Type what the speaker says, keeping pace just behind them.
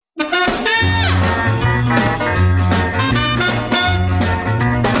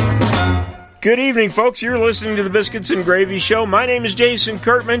Good evening, folks. You're listening to the Biscuits and Gravy Show. My name is Jason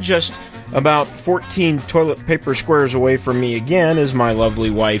Kurtman. Just about 14 toilet paper squares away from me again is my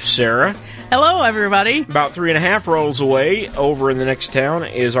lovely wife, Sarah. Hello, everybody. About 3.5 rolls away over in the next town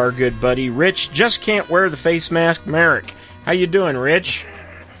is our good buddy, Rich. Just can't wear the face mask, Merrick. How you doing, Rich?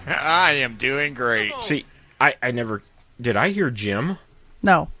 I am doing great. See, I never... Did I hear Jim?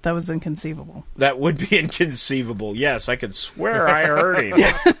 No, that was inconceivable. That would be inconceivable. Yes, I could swear I heard him.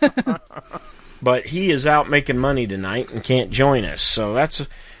 But he is out making money tonight and can't join us, so that's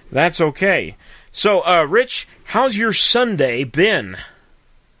okay. So, Rich, how's your Sunday been?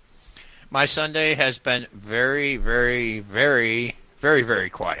 My Sunday has been very, very, very, very,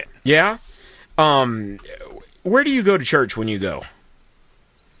 very quiet. Yeah? Where do you go to church when you go?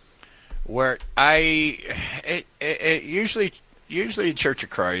 Where usually Church of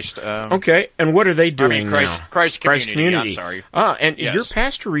Christ. Okay, and what are they doing now? Christ Community. I'm sorry. And yes. Your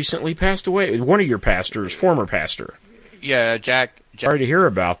pastor recently passed away. One of your pastors, former pastor. Yeah, Jack. Sorry to hear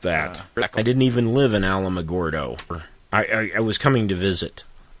about that. I didn't even live in Alamogordo. I was coming to visit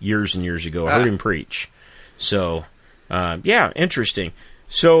years and years ago. I heard him preach. So, yeah, interesting.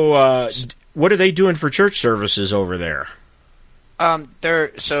 So, what are they doing for church services over there? Tim,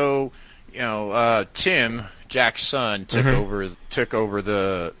 Jack's son, took over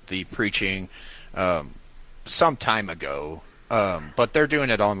the preaching some time ago, but they're doing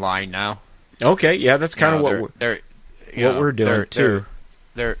it online now. Okay, yeah, that's kind of what we're doing too.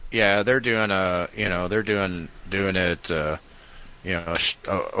 They're doing it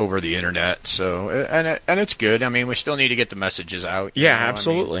over the internet. So and it's good. I mean, we still need to get the messages out. Yeah,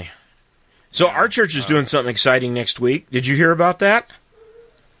 absolutely. So our church is doing something exciting next week. Did you hear about that?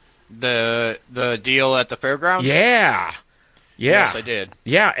 The deal at the fairgrounds? Yeah. Yes, I did.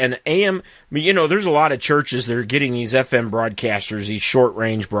 Yeah, and AM, there's a lot of churches that are getting these FM broadcasters, these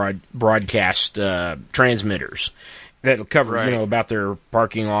short-range broadcast transmitters that'll cover, about their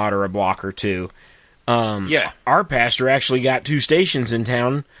parking lot or a block or two. Yeah. Our pastor actually got 2 stations in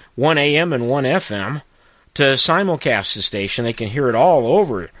town, one AM and one FM, to simulcast the station. They can hear it all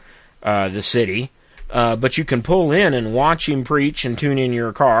over the city. But you can pull in and watch him preach and tune in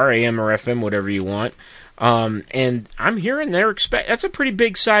your car, AM or FM, whatever you want. And I'm hearing that's a pretty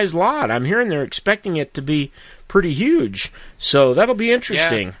big sized lot. I'm hearing they're expecting it to be pretty huge. So that'll be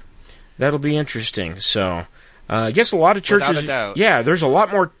interesting. Yeah. That'll be interesting. So I guess a lot of churches, without a doubt. Yeah, there's a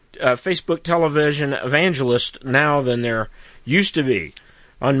lot more Facebook television evangelists now than there used to be.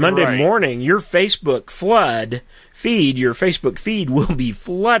 On Monday morning, your Facebook feed will be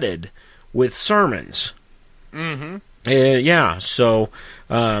flooded with sermons. Mm-hmm. Yeah, so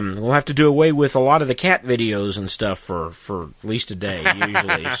we'll have to do away with a lot of the cat videos and stuff for at least a day,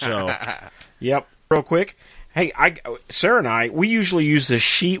 usually. So, yep. Real quick, hey, Sarah and I, we usually use this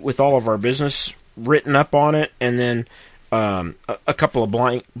sheet with all of our business written up on it, and then a couple of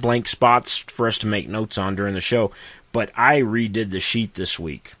blank spots for us to make notes on during the show. But I redid the sheet this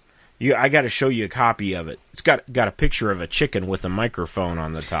week. I got to show you a copy of it. It's got a picture of a chicken with a microphone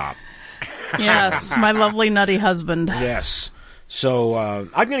on the top. Yes, my lovely nutty husband. Yes. So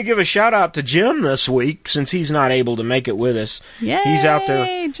I'm going to give a shout-out to Jim this week, since he's not able to make it with us. Yay, he's out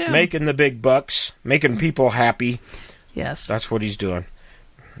there Jim. Making the big bucks, making people happy. Yes. That's what he's doing.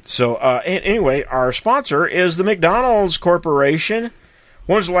 So anyway, our sponsor is the McDonald's Corporation.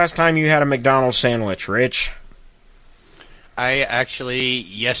 When was the last time you had a McDonald's sandwich, Rich? I actually,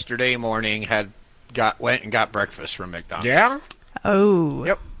 yesterday morning, went and got breakfast from McDonald's. Yeah? Oh.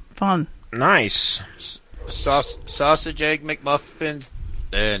 Yep. Fun. Nice. Sausage egg McMuffin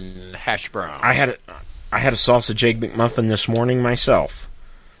and hash browns. I had a sausage egg McMuffin this morning myself.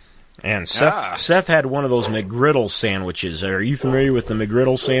 And Seth had one of those McGriddle sandwiches. Are you familiar with the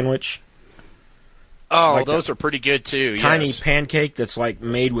McGriddle sandwich? Oh, like those are pretty good too. Tiny pancake that's like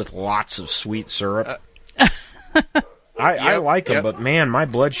made with lots of sweet syrup. I like them, but man, my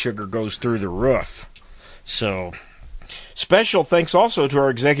blood sugar goes through the roof. So, special thanks also to our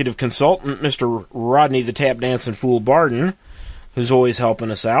executive consultant, Mr. Rodney the Tap Dancing Fool Barden, who's always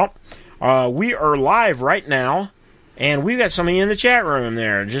helping us out. We are live right now, and we've got somebody in the chat room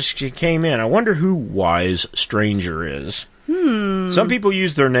there. Just came in. I wonder who Wise Stranger is. Some people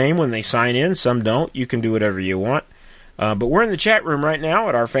use their name when they sign in, some don't. You can do whatever you want. But we're in the chat room right now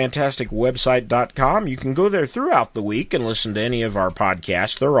at ourfantasticwebsite.com. You can go there throughout the week and listen to any of our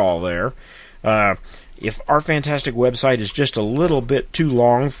podcasts. They're all there. If Our Fantastic Website is just a little bit too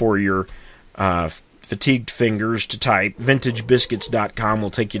long for your fatigued fingers to type, vintagebiscuits.com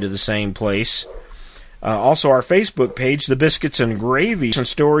will take you to the same place. Also, our Facebook page, The Biscuits and Gravy, some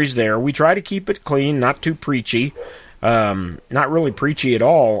stories there. We try to keep it clean, not too preachy. Not really preachy at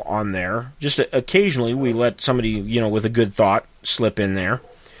all on there. Just occasionally we let somebody, with a good thought slip in there.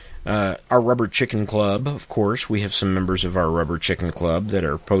 Our Rubber Chicken Club, of course. We have some members of our Rubber Chicken Club that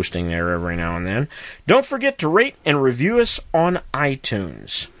are posting there every now and then. Don't forget to rate and review us on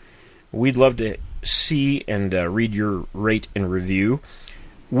iTunes. We'd love to see and read your rate and review.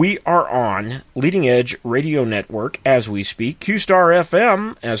 We are on Leading Edge Radio Network as we speak, Q-Star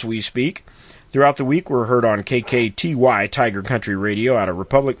FM as we speak. Throughout the week, we're heard on KKTY Tiger Country Radio out of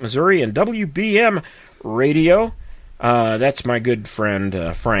Republic, Missouri, and WBM Radio. That's my good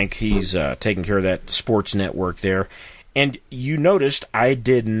friend Frank. He's taking care of that sports network there. And you noticed I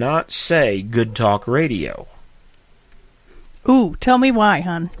did not say Good Talk Radio. Ooh, tell me why,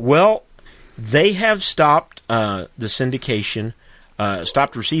 hon. Well, they have stopped the syndication,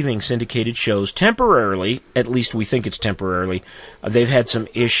 stopped receiving syndicated shows temporarily. At least we think it's temporarily. They've had some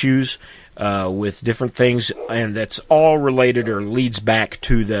issues with different things, and that's all related or leads back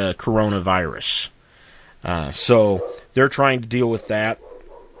to the coronavirus. So they're trying to deal with that.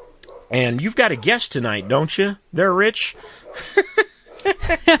 And you've got a guest tonight, don't you? There, Rich?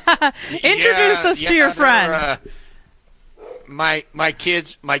 Introduce us to your friend. My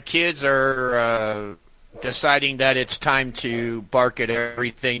kids are deciding that it's time to bark at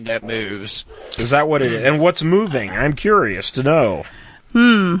everything that moves. Is that what it is? And what's moving? I'm curious to know.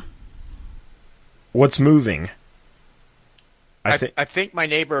 What's moving? I think my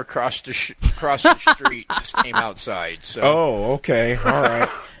neighbor across the street just came outside. So. Oh, okay, all right.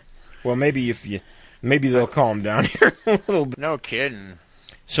 Well, maybe they'll calm down here a little bit. No kidding.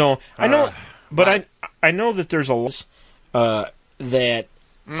 So I know, but I know that there's a lot that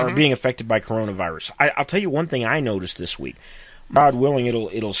are being affected by coronavirus. I'll tell you one thing I noticed this week. God willing,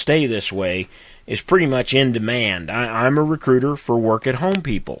 it'll stay this way. Is pretty much in demand. I'm a recruiter for work-at-home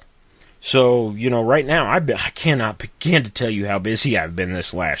people. So, right now, I cannot begin to tell you how busy I've been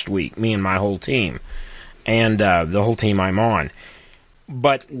this last week, me and my whole team, and the whole team I'm on.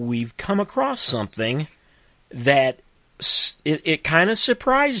 But we've come across something that it kind of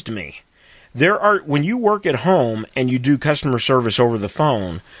surprised me. When you work at home and you do customer service over the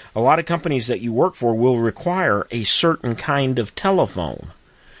phone, a lot of companies that you work for will require a certain kind of telephone.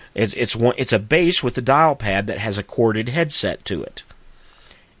 It's a base with a dial pad that has a corded headset to it.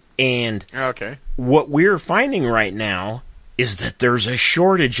 And what we're finding right now is that there's a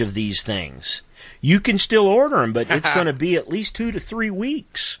shortage of these things. You can still order them, but it's going to be at least 2 to 3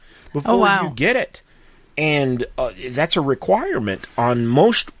 weeks before you get it. And that's a requirement on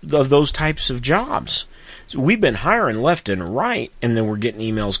most of those types of jobs. So we've been hiring left and right, and then we're getting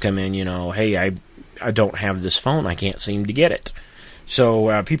emails come in, hey, I don't have this phone. I can't seem to get it.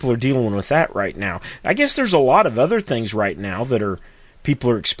 So people are dealing with that right now. I guess there's a lot of other things right now that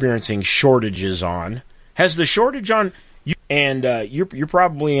people are experiencing shortages on. Has the shortage on you? And you're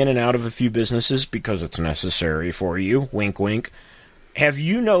probably in and out of a few businesses because it's necessary for you. Wink, wink. Have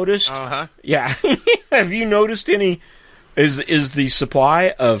you noticed? Yeah. Have you noticed any? Is the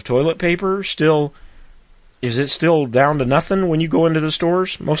supply of toilet paper still? Is it still down to nothing when you go into the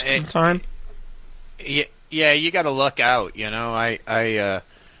stores most of the time? Yeah, you got to look out.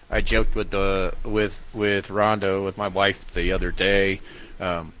 I joked with Rhonda, with my wife, the other day.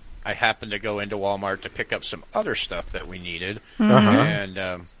 I happened to go into Walmart to pick up some other stuff that we needed,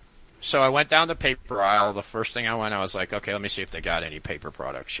 and so I went down the paper aisle. The first thing I was like, okay, let me see if they got any paper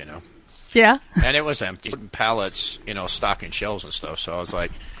products, Yeah. And it was empty. Pallets, stocking shelves and stuff. So I was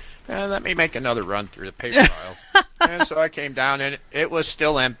like, let me make another run through the paper aisle. And so I came down, and it was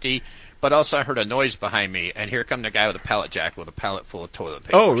still empty. But also I heard a noise behind me, and here come the guy with a pallet jack with a pallet full of toilet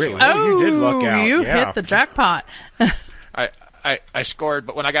paper. Oh, really? So you did luck out. You hit the jackpot. I scored,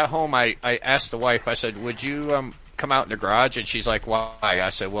 but when I got home, I asked the wife, I said, would you come out in the garage? And she's like, why? I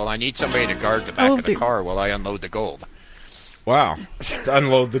said, well, I need somebody to guard the back of the car while I unload the gold. Wow.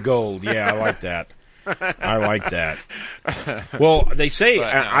 Unload the gold. Yeah, I like that. I like that. Well, they say,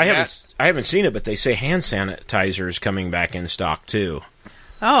 but, I haven't seen it, but they say hand sanitizer is coming back in stock, too.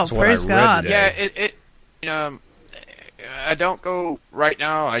 Oh, praise God! Yeah, I don't go right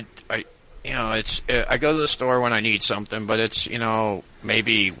now. I go to the store when I need something, but it's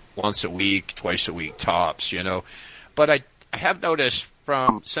maybe once a week, twice a week tops. But I have noticed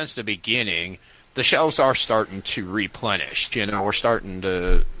since the beginning, the shelves are starting to replenish. We're starting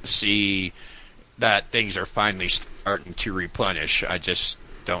to see that things are finally starting to replenish. I just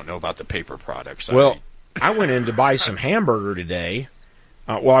don't know about the paper products. Well, I went in to buy some hamburger today.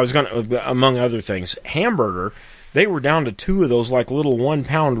 I was going to, among other things, hamburger. They were down to 2 of those like little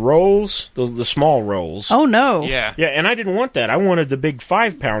 1-pound rolls, the small rolls. Oh, no. Yeah. Yeah, and I didn't want that. I wanted the big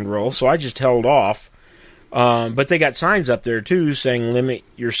 5-pound roll, so I just held off. But they got signs up there, too, saying limit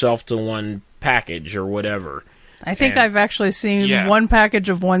yourself to one package or whatever. I think I've actually seen one package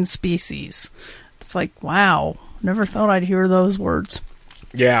of one species. It's like, wow, never thought I'd hear those words.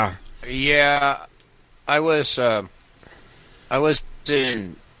 Yeah. Yeah, I was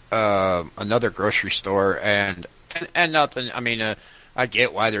in another grocery store and nothing. I mean, I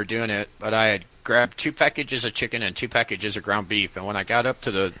get why they're doing it, but I had grabbed 2 packages of chicken and 2 packages of ground beef, and when I got up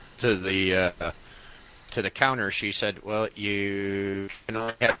to the counter, she said, "Well, you can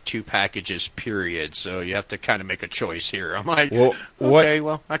only have 2 packages, period. So you have to kind of make a choice here." I'm like, well, okay,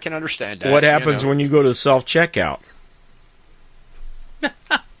 well, I can understand that. What happens when you go to self-checkout?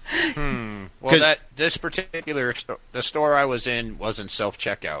 Well, this particular the store I was in wasn't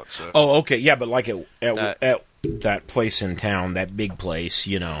self-checkout. So. Oh, okay, yeah, but like at that place in town, that big place,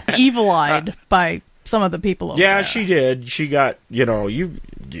 evil-eyed by some of the people over there. Yeah, she did. She got, are you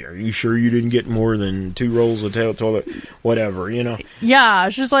sure you didn't get more than 2 rolls of toilet, whatever, Yeah,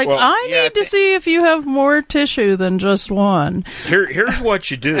 she's like, I need to see if you have more tissue than just one. Here's what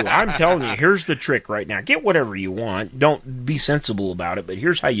you do. I'm telling you, here's the trick right now. Get whatever you want. Don't be sensible about it, but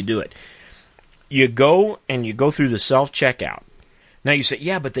here's how you do it. You go through the self-checkout. Now you say,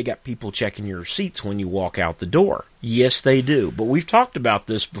 yeah, but they got people checking your receipts when you walk out the door. Yes, they do. But we've talked about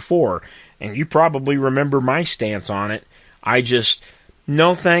this before, and you probably remember my stance on it.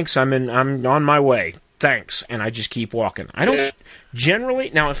 No thanks, I'm on my way. Thanks. And I just keep walking. I don't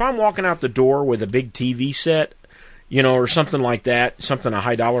generally, now if I'm walking out the door with a big TV set, or something like that, something a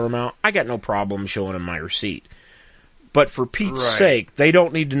high dollar amount, I got no problem showing them my receipt. But for Pete's sake, they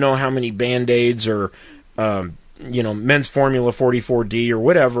don't need to know how many Band-Aids or, men's Formula 44D or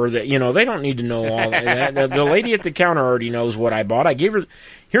whatever. That they don't need to know all that. The lady at the counter already knows what I bought.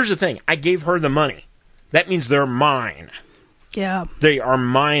 Here's the thing. I gave her the money. That means they're mine. Yeah. They are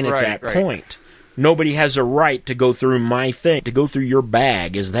mine at that point. Nobody has a right to go through my thing, to go through your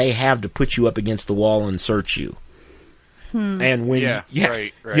bag, as they have to put you up against the wall and search you. And when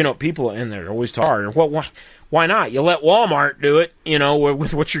people in there always talk. Well, why not? You let Walmart do it,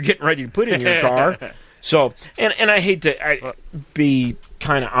 with what you're getting ready to put in your car. So, and I hate to be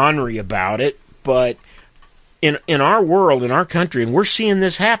kind of ornery about it, but in our world, in our country, and we're seeing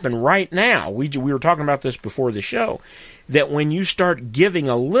this happen right now. We were talking about this before the show, that when you start giving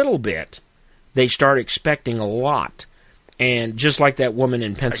a little bit, they start expecting a lot. And just like that woman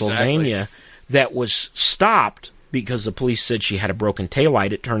in Pennsylvania that was stopped because the police said she had a broken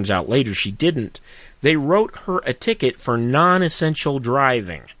taillight, it turns out later she didn't. They wrote her a ticket for non-essential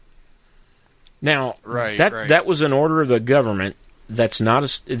driving. Now, that was an order of the government. That's not,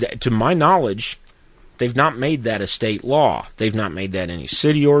 to my knowledge, they've not made that a state law. They've not made that any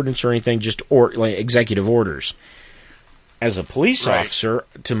city ordinance or anything, just executive orders. As a police officer,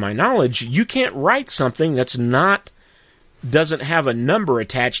 to my knowledge, you can't write something that's doesn't have a number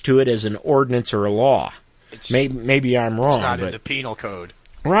attached to it as an ordinance or a law. Maybe I'm wrong. It's not in the penal code.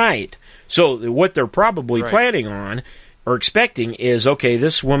 Right. So what they're probably planning on or expecting is, okay,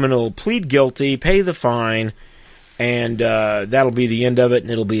 this woman will plead guilty, pay the fine, and that'll be the end of it,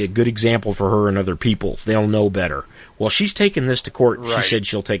 and it'll be a good example for her and other people. They'll know better. Well, she's taken this to court. She said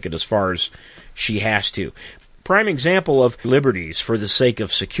she'll take it as far as she has to. Prime example of liberties for the sake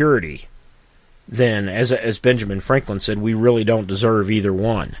of security. Then, as Benjamin Franklin said, we really don't deserve either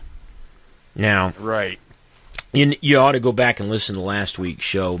one. Now, you ought to go back and listen to last week's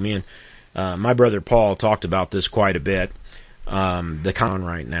show. Me and my brother Paul talked about this quite a bit. The con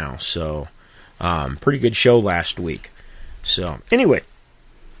right now, so pretty good show last week. So anyway,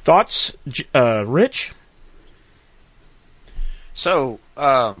 thoughts, Rich? So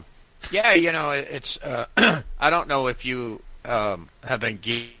it's I don't know if you have been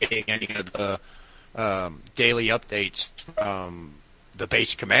getting any of the daily updates from the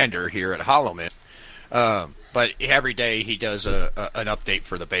base commander here at Holloman. But every day he does an update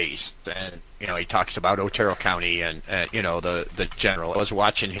for the base, and he talks about Otero County and the general. I was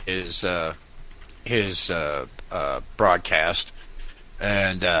watching his broadcast,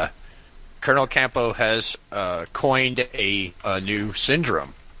 and Colonel Campo has coined a new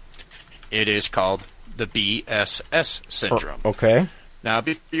syndrome. It is called the BSS syndrome. Okay. Now,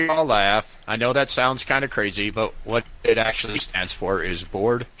 before you all laugh, I know that sounds kind of crazy, but what it actually stands for is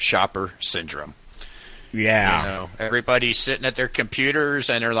Bored Shopper Syndrome. Yeah. Everybody's sitting at their computers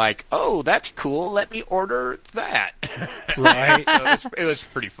and they're like, "Oh, that's cool. Let me order that." Right. So it was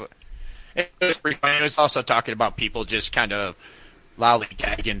pretty fun. It was pretty funny. It was also talking about people just kind of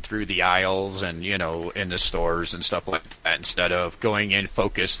lollygagging through the aisles and, in the stores and stuff like that, instead of going in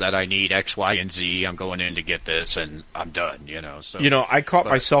focused that I need X, Y, and Z. I'm going in to get this and I'm done, So, I caught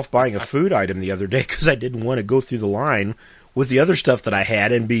myself buying a food item the other day because I didn't want to go through the line with the other stuff that I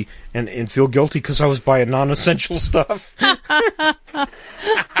had and feel guilty because I was buying non-essential stuff.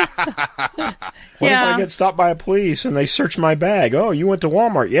 What if I get stopped by a police and they search my bag? Oh, you went to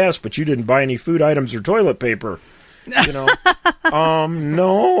Walmart. Yes, but you didn't buy any food items or toilet paper. No,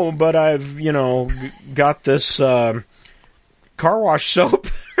 but I've, got this car wash soap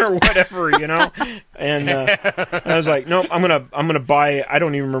or whatever, and I was like, nope, I'm gonna buy. I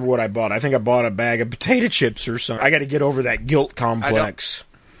don't even remember what I bought. I think I bought a bag of potato chips or something. I got to get over that guilt complex.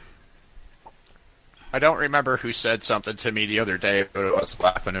 I don't remember who said something to me the other day, but I was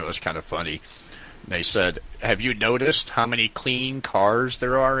laughing. It was kind of funny. They said, have you noticed how many clean cars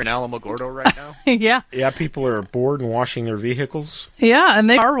there are in Alamogordo right now? Yeah. Yeah, people are bored and washing their vehicles. Yeah, and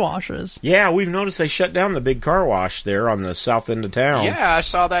they car washes. Yeah, we've noticed they shut down the big car wash there on the south end of town. Yeah, I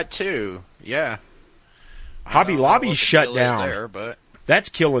saw that too. Yeah. Hobby Lobby's shut down. There, but that's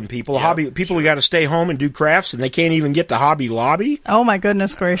killing people. Yep, people who got to stay home and do crafts, and they can't even get to Hobby Lobby. Oh my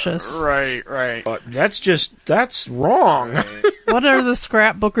goodness gracious! Right. That's wrong. Right. What are the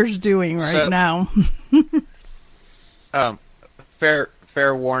scrapbookers doing now?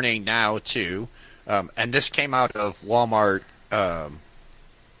 Fair warning now too, and this came out of Walmart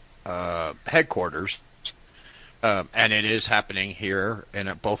headquarters, and it is happening here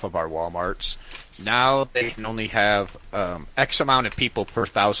in both of our Walmarts. Now they can only have X amount of people per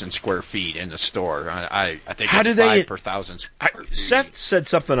 1,000 square feet in the store. I think it's 5 per 1,000 square feet. Seth said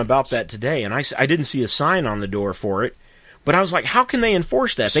something about that today, and I didn't see a sign on the door for it. But I was like, how can they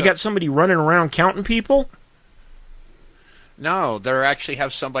enforce that? They got somebody running around counting people? No, they actually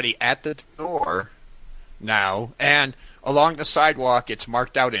have somebody at the door now, and along the sidewalk, it's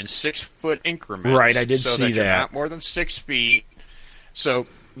marked out in 6-foot increments. Right, I did see that. You're not more than 6 feet. So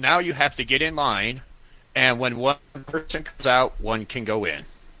now you have to get in line, and when one person comes out, one can go in.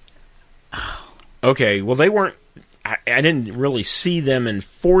 Okay, well, they weren't. I didn't really see them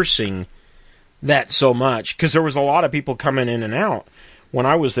enforcing that so much because there was a lot of people coming in and out when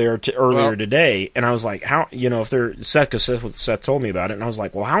I was there earlier today, and I was like, how, if they're Seth, because Seth told me about it, and I was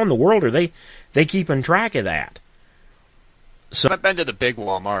like, well, how in the world are they keeping track of that? So I haven't been to the big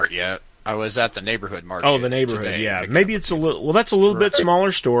Walmart yet. I was at the neighborhood market. Oh, the neighborhood, yeah. Maybe it's a little. Well, that's a little bit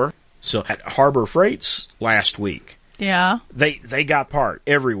smaller store. So at Harbor Freights last week, yeah, they got part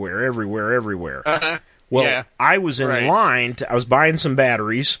everywhere. Uh-huh. Well, yeah. I was in line. I was buying some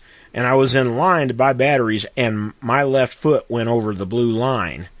batteries. And I was in line to buy batteries, and my left foot went over the blue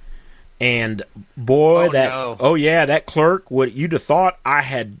line. And boy, that clerk, you'd have thought I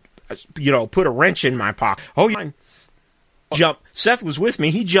had, put a wrench in my pocket. Oh, yeah. Seth was with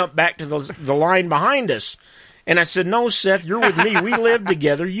me. He jumped back to the line behind us. And I said, no, Seth, you're with me. We live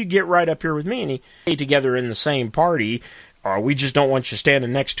together. You get right up here with me. And he stayed together in the same party. We just don't want you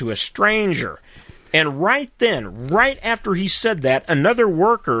standing next to a stranger. And right after he said that, another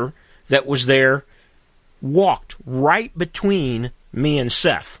worker that was there walked right between me and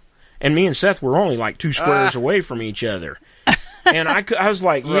Seth. And me and Seth were only like 2 squares away from each other. And I was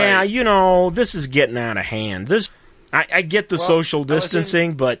like, yeah, this is getting out of hand. I get the social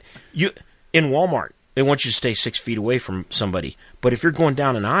distancing, but in Walmart, they want you to stay 6 feet away from somebody. But if you're going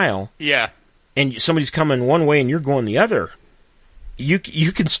down an aisle and somebody's coming one way and you're going the other, you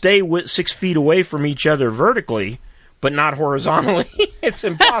can stay 6 feet away from each other vertically, but not horizontally. It's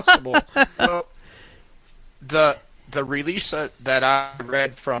impossible. Well, the release that I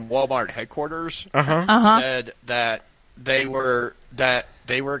read from Walmart headquarters said that they were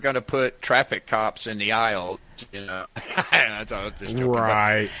going to put traffic cops in the aisle. I thought I was just joking.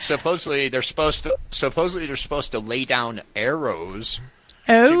 Right. Supposedly they're supposed to lay down arrows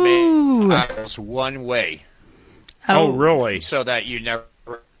to make aisles one way. Oh, really? So that you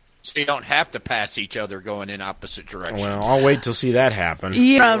don't have to pass each other going in opposite directions. Well, I'll wait till see that happen.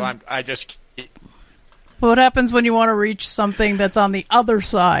 Yeah. I just. What happens when you want to reach something that's on the other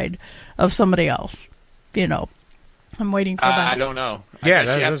side of somebody else? I'm waiting for that. I don't know. Yeah, I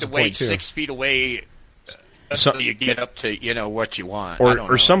guess you have to wait 6 feet away until you get up to what you want.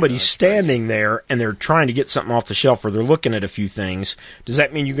 Or somebody's standing there and they're trying to get something off the shelf, or they're looking at a few things. Does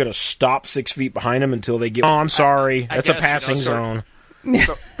that mean you got to stop 6 feet behind them until they get? Oh, I'm sorry, that's a passing zone.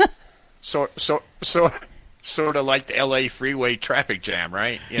 Sort of like the L.A. freeway traffic jam,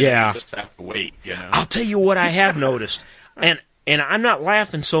 right? You just have to wait. I'll tell you what I have noticed, and I'm not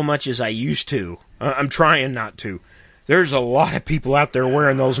laughing so much as I used to. I'm trying not to. There's a lot of people out there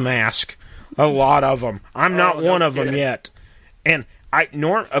wearing those masks. A lot of them. I'm not one of them yet. And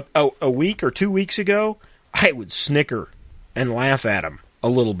a week or 2 weeks ago, I would snicker and laugh at him a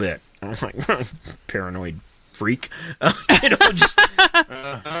little bit. I'm like, paranoid freak.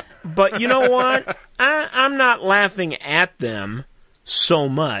 But you know what? I'm not laughing at them so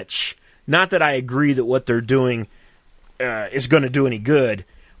much. Not that I agree that what they're doing is going to do any good,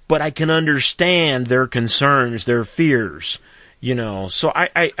 but I can understand their concerns, their fears. So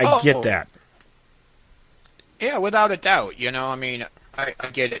I get that. Yeah, without a doubt. I mean, I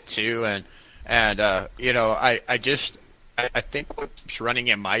get it too, and I think what's running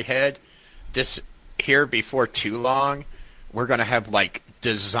in my head, this here before too long, we're gonna have like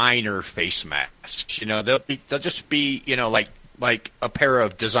designer face masks. They'll just be like a pair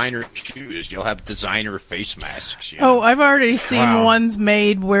of designer shoes. You'll have designer face masks. I've already seen ones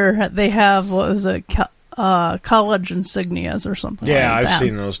made where they have, what was it, college insignias or something. Yeah, like I've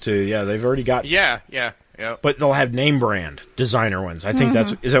seen those too. Yeah, they've already got. Yeah. But they'll have name brand designer ones. I think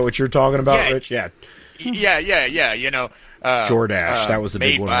is that what you're talking about, Rich? Yeah. Yeah. Jordache, that was the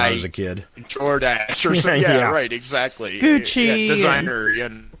big one when I was a kid. Jordache or something. Yeah, right, exactly. Gucci. Designer,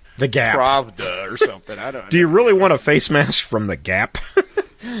 the Gap. Pravda or something. I don't know. Do you really want a face mask from the Gap?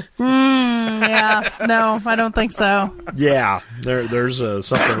 Yeah. No, I don't think so. Yeah, there's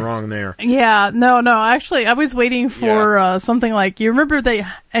something wrong there. Yeah, no. Actually, I was waiting for something like, you remember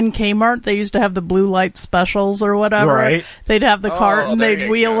in Kmart, they used to have the blue light specials or whatever. Right. They'd have the cart and they'd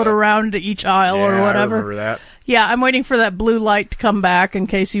wheel it around to each aisle or whatever. I remember that. Yeah, I'm waiting for that blue light to come back in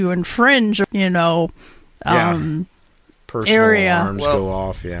case you infringe, personal area. Alarms go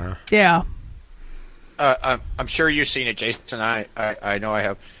off, yeah. Yeah. I'm sure you've seen it, Jason. I know I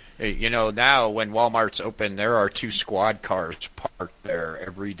have. Now when Walmart's open, there are 2 squad cars parked there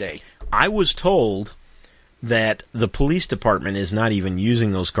every day. I was told that the police department is not even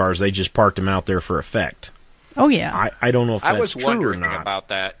using those cars. They just parked them out there for effect. Oh, yeah. I don't know if that's true or not. I was wondering about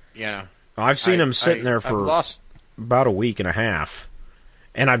that. Yeah. I've seen them sitting there for about a week and a half,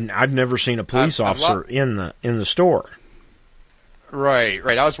 and I've never seen a police officer in the store. Right.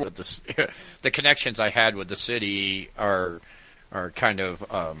 I was with the connections I had with the city are kind of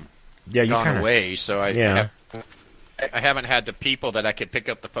gone away. So I haven't had the people that I could pick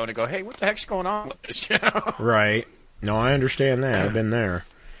up the phone and go, "Hey, what the heck's going on with this?" Right. No, I understand that. I've been there.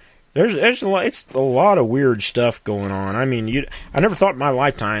 There's a lot of weird stuff going on. I mean, I never thought in my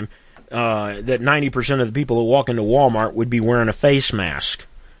lifetime that 90% of the people that walk into Walmart would be wearing a face mask.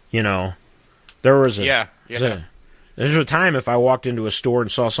 There was there's a time if I walked into a store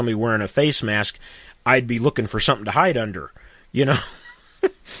and saw somebody wearing a face mask, I'd be looking for something to hide under.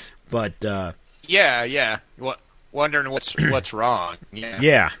 But yeah. Wondering what's wrong.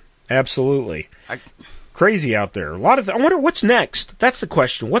 Yeah, absolutely. Crazy out there. A lot of. I wonder what's next. That's the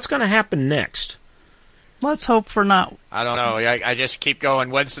question. What's going to happen next? Let's hope for not. I don't know. I just keep going.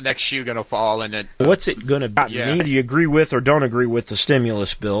 When's the next shoe going to fall? And what's it going to be? Whether you agree with or don't agree with the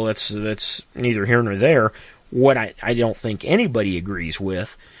stimulus bill, that's neither here nor there. What I don't think anybody agrees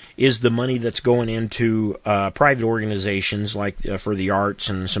with is the money that's going into private organizations like for the arts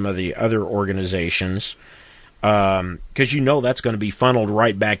and some of the other organizations, because that's going to be funneled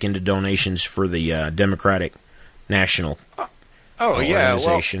right back into donations for the Democratic National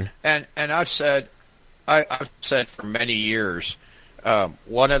Organization. Well, and I've said for many years,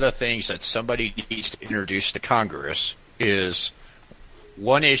 one of the things that somebody needs to introduce to Congress is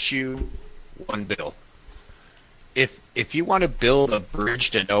one issue, one bill. If you want to build a bridge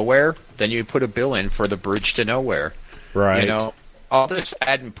to nowhere, then you put a bill in for the bridge to nowhere. Right. All this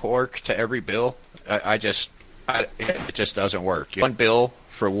adding pork to every bill, it just doesn't work. One bill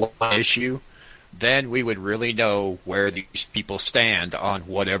for one issue, then we would really know where these people stand on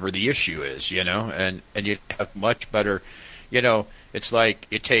whatever the issue is, and you'd have much better, it's like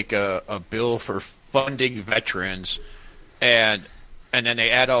you take a bill for funding veterans and then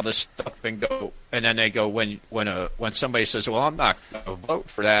they add all this stuff and then they go when somebody says, well, I'm not going to vote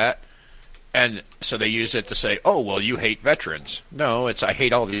for that, and so they use it to say, oh, well, you hate veterans. No, it's I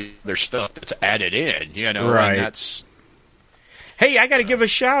hate all the other stuff that's added in, Right. And that's. Hey, I got to give a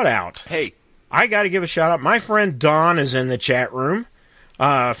shout out. My friend Don is in the chat room.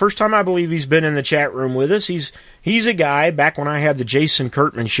 First time I believe he's been in the chat room with us. He's a guy. Back when I had the Jason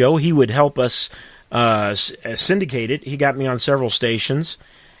Kurtman show, he would help us syndicate it. He got me on several stations,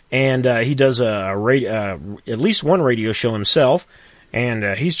 and he does at least one radio show himself.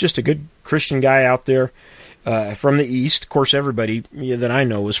 And he's just a good Christian guy out there from the East. Of course, everybody that I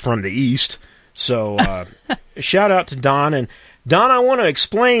know is from the East. So shout out to Don. And Don, I want to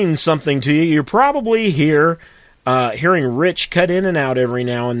explain something to you. You're probably hearing Rich cut in and out every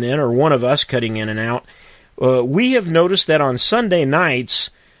now and then, or one of us cutting in and out. we have noticed that on Sunday nights,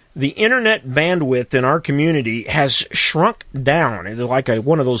 the internet bandwidth in our community has shrunk down. It's like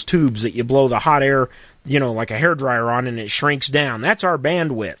one of those tubes that you blow the hot air, like a hairdryer on, and it shrinks down. That's our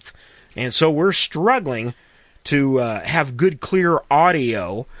bandwidth. And so we're struggling to have good, clear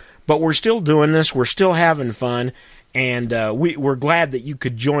audio, but we're still doing this. We're still having fun, and we're glad that you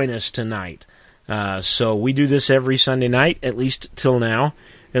could join us tonight. So we do this every Sunday night, at least till now.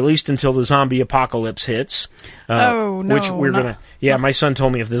 At least until the zombie apocalypse hits. No. Which we're going to... Yeah, my son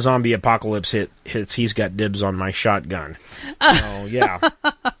told me if the zombie apocalypse hits, he's got dibs on my shotgun. So, yeah.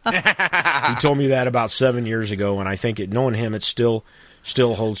 He told me that about 7 years ago, and I think knowing him, it still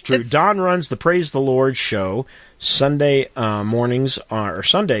holds true. Don runs the Praise the Lord show Sunday mornings, or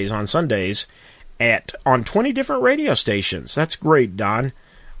Sundays, on 20 different radio stations. That's great, Don.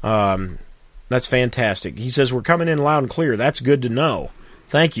 That's fantastic. He says we're coming in loud and clear. That's good to know.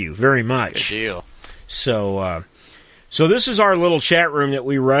 Thank you very much. Good deal. So this is our little chat room that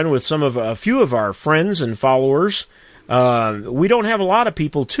we run with a few of our friends and followers. We don't have a lot of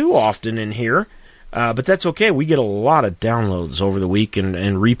people too often in here, but that's okay. We get a lot of downloads over the week and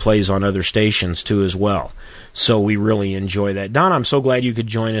replays on other stations too as well. So we really enjoy that. Don, I'm so glad you could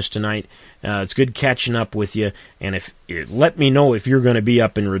join us tonight. It's good catching up with you. And let me know if you're going to be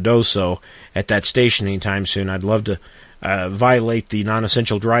up in Ruidoso at that station anytime soon. I'd love to violate the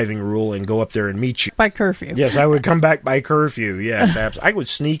non-essential driving rule and go up there and meet you. By curfew. Yes, I would come back by curfew. Yes, absolutely. I would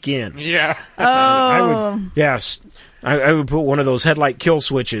sneak in. Yeah. I would put one of those headlight kill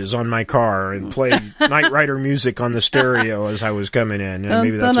switches on my car and play Knight Rider music on the stereo as I was coming in. And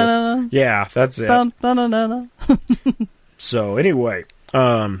maybe that's yeah, that's it. So anyway,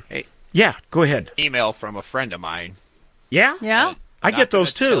 hey, yeah, go ahead. Email from a friend of mine. Yeah? Yeah. I get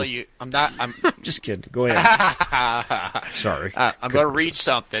those too. I'm just kidding. Go ahead. Sorry. I'm going to read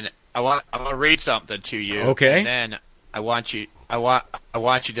something. I'm going to read something to you. Okay. And then I want you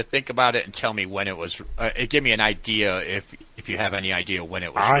to think about it and tell me when it was. Give me an idea if you have any idea when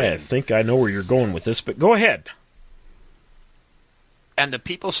it was written. I think I know where you're going with this, but go ahead. And the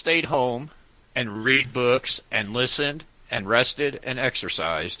people stayed home and read books and listened and rested and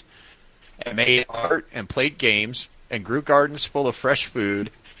exercised and made art and played games and grew gardens full of fresh food,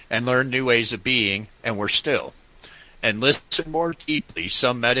 and learned new ways of being, and were still, and listened more deeply.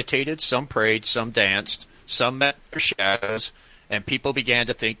 Some meditated, some prayed, some danced, some met their shadows, and people began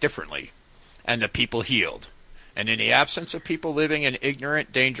to think differently, and the people healed. And in the absence of people living in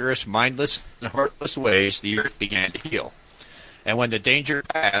ignorant, dangerous, mindless, and heartless ways, the earth began to heal. And when the danger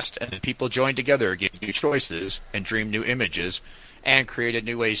passed, and the people joined together again, new choices, and dreamed new images, and created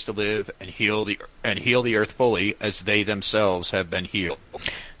new ways to live and heal the earth fully as they themselves have been healed.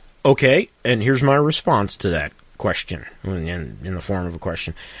 Okay, and here's my response to that question in the form of a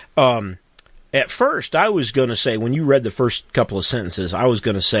question. At first, I was going to say, when you read the first couple of sentences, I was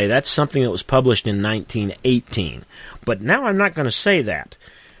going to say that's something that was published in 1918. But now I'm not going to say that.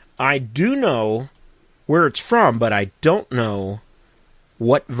 I do know where it's from, but I don't know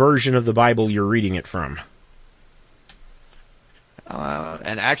what version of the Bible you're reading it from.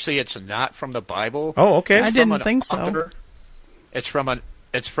 And actually, it's not from the Bible. Oh, okay. I didn't think so. It's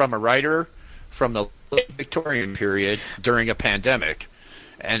from a writer from the late Victorian period during a pandemic,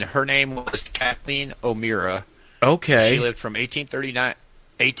 and her name was Kathleen O'Meara. Okay. She lived from 1839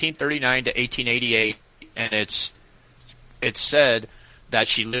 to 1888, and it's said that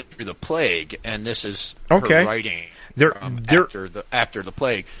she lived through the plague, and this is her writing after the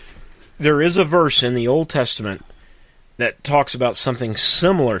plague. There is a verse in the Old Testament that talks about something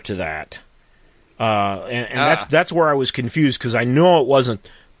similar to that, and that's where I was confused, because I know it wasn't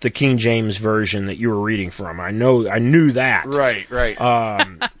the King James version that you were reading from. I knew that. Right.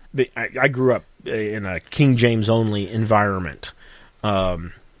 But I grew up in a King James only environment, as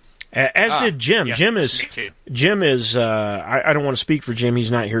did Jim. Yeah, Jim is. I don't want to speak for Jim.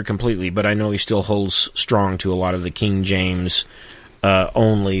 He's not here completely, but I know he still holds strong to a lot of the King James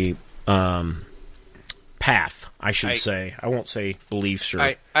only path. I should say. I won't say beliefs.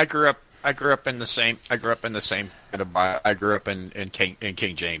 Or I grew up in the same. I grew up in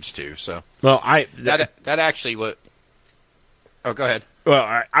King James too. So that actually what. Oh, go ahead.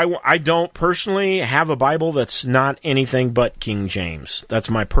 Well, I don't personally have a Bible that's not anything but King James.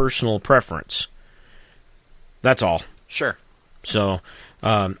 That's my personal preference. That's all. Sure. So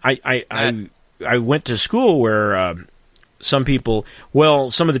I went to school where some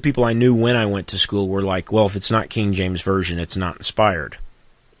of the people I knew when I went to school were like, well, if it's not King James Version, it's not inspired.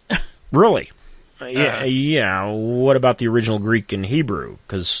 Really? Yeah. What about the original Greek and Hebrew?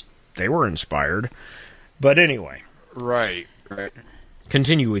 Because they were inspired. But anyway. Right.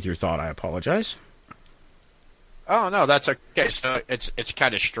 Continue with your thought. I apologize. Oh no, that's okay. So it's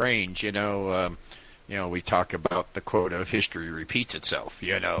kind of strange, you know. We talk about the quote of "history repeats itself."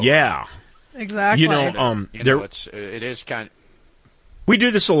 You know. Yeah. Exactly. It is kind of. We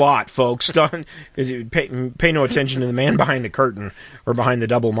do this a lot, folks. Don't pay no attention to the man behind the curtain or behind the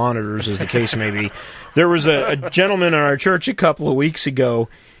double monitors, as the case may be. There was a gentleman in our church a couple of weeks ago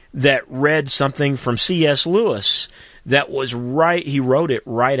that read something from C.S. Lewis that was right. He wrote it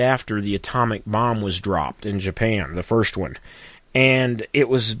right after the atomic bomb was dropped in Japan, the first one. And it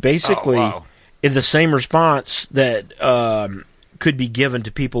was basically the same response that could be given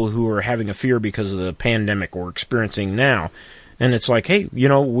to people who are having a fear because of the pandemic we're experiencing now. And it's like, hey,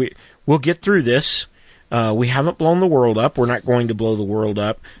 we'll get through this. We haven't blown the world up. We're not going to blow the world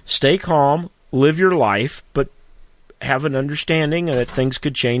up. Stay calm, live your life, but have an understanding that things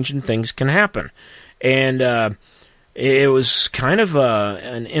could change and things can happen. And it was kind of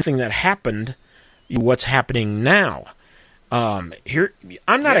anything that happened, what's happening now. Here,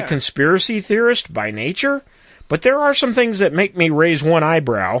 I'm not a conspiracy theorist by nature, but there are some things that make me raise one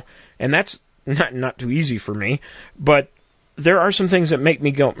eyebrow, and that's not too easy for me, but there are some things that make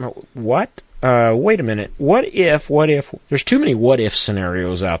me go, what? Wait a minute. What if? There's too many what-if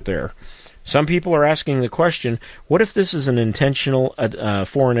scenarios out there. Some people are asking the question, what if this is an intentional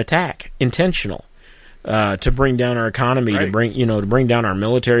foreign attack? Intentional. To bring down our economy, right. to bring down our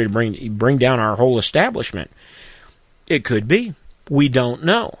military, to bring down our whole establishment. It could be. We don't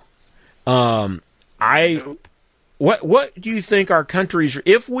know. What do you think our countries,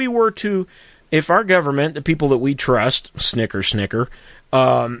 if our government, the people that we trust, snicker,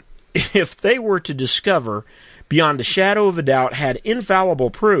 if they were to discover, beyond a shadow of a doubt, had infallible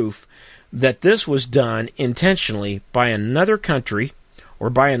proof that this was done intentionally by another country or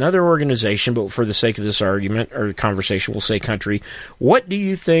by another organization, but for the sake of this argument or conversation, we'll say country, what do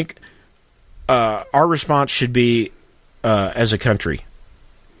you think our response should be as a country?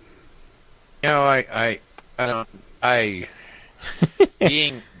 I don't.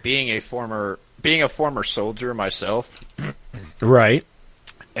 Being a former soldier myself, right,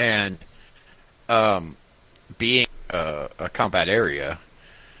 and being a combat area,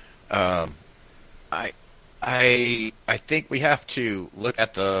 I think we have to look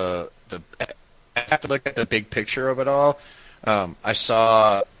at the big picture of it all. I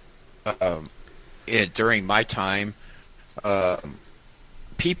saw it during my time,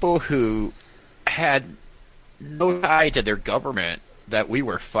 people who had no tie to their government that we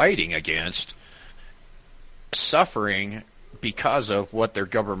were fighting against suffering because of what their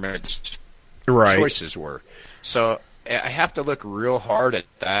government's choices were. So I have to look real hard at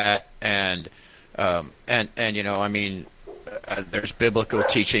that, and there's biblical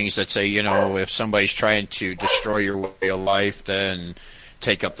teachings that say, if somebody's trying to destroy your way of life, then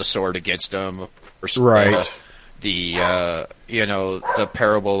take up the sword against them. Right. The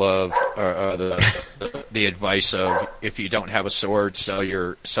parable of the advice of, if you don't have a sword, sell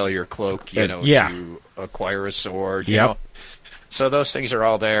your cloak, to acquire a sword. You know? So those things are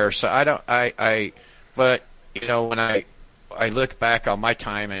all there. So but when I look back on my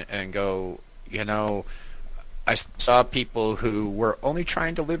time and go, I saw people who were only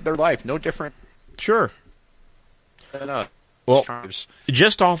trying to live their life, no different. Sure. Well,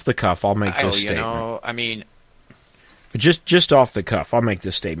 just off the cuff, I'll make this statement. Just off the cuff, I'll make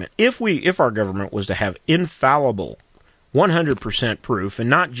this statement. If our government was to have infallible 100% proof, and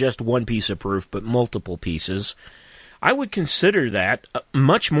not just one piece of proof, but multiple pieces, I would consider that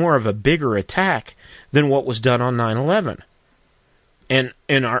much more of a bigger attack than what was done on 9/11. And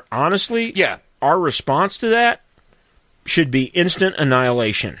honestly, our response to that should be instant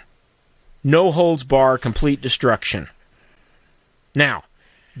annihilation. No holds bar, complete destruction. Now,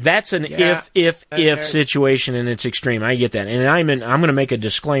 that's an if situation in its extreme. I get that. And I'm going to make a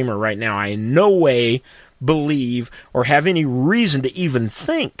disclaimer right now. I in no way believe or have any reason to even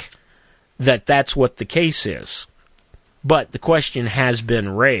think that that's what the case is. But the question has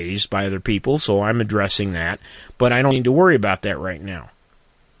been raised by other people, so I'm addressing that. But I don't need to worry about that right now.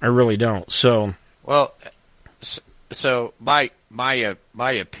 I really don't. So, well, so my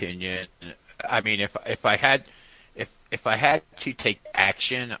opinion, if I had to take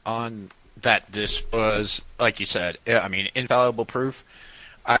action on that, this was, like you said, infallible proof,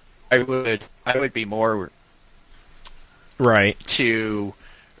 I would be more right to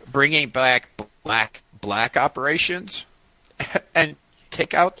bringing back black operations and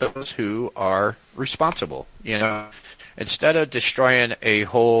take out those who are responsible. Instead of destroying a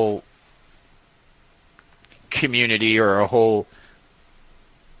whole community or a whole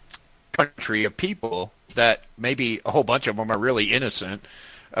country of people that maybe a whole bunch of them are really innocent,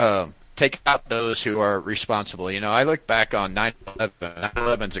 take out those who are responsible. I look back on 9/11.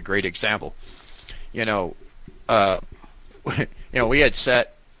 9/11's a great example. We had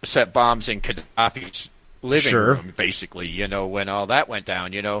set bombs in Gaddafi's living room, basically. When all that went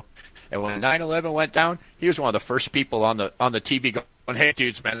down. And when 9/11 went down, he was one of the first people on the TV going, "Hey,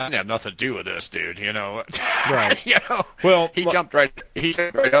 dudes, man, I didn't have nothing to do with this, dude." Right. Well, he jumped right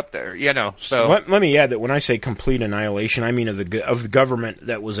up there. So let me add that when I say complete annihilation, I mean of the government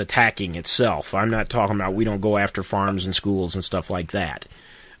that was attacking itself. I'm not talking about we don't go after farms and schools and stuff like that.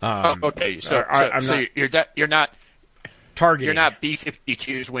 Okay, so you're not targeting. You're not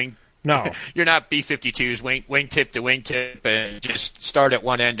B-52's wing. No, you're not B-52's wingtip to wingtip and just start at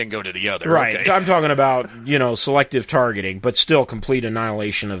one end and go to the other. Right. Okay. I'm talking about selective targeting, but still complete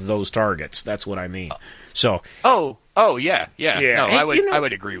annihilation of those targets. That's what I mean. So. Oh yeah. No, I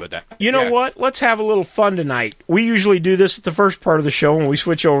would agree with that. You know what? Let's have a little fun tonight. We usually do this at the first part of the show, and we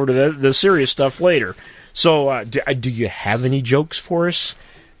switch over to the serious stuff later. So, do you have any jokes for us,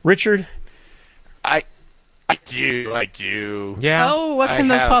 Richard? I do. Yeah. Oh, what can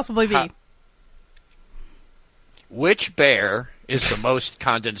this possibly be? Which bear is the most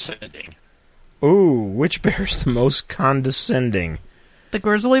condescending? Ooh, which bear is the most condescending? The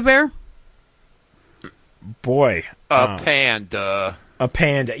grizzly bear? Boy. A panda. A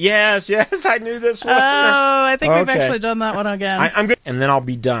panda. Yes, I knew this one. Oh, I think we've actually done that one again. I'm good. And then I'll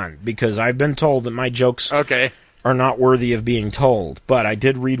be done, because I've been told that my jokes are not worthy of being told. But I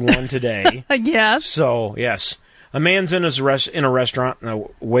did read one today. Yes. So, yes. A man's in a restaurant, and a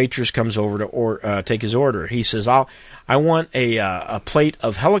waitress comes over to take his order. He says, I want a plate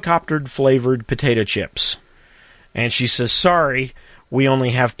of helicopter-flavored potato chips. And she says, sorry, we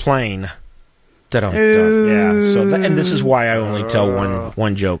only have plain. Yeah. So, and this is why I only tell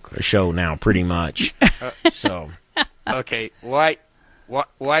one joke a show now, pretty much. So. Okay. Why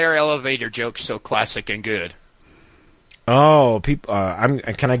are elevator jokes so classic and good? Oh, people.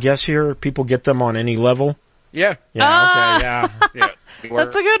 Can I guess here? People get them on any level. Yeah. Yeah. Okay. Yeah.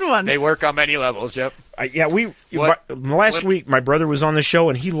 That's a good one. They work on many levels. Yep. Last week, my brother was on the show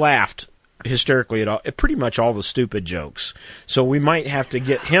and he laughed hysterically at pretty much all the stupid jokes. So we might have to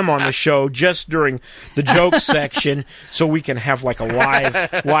get him on the show just during the joke section, so we can have like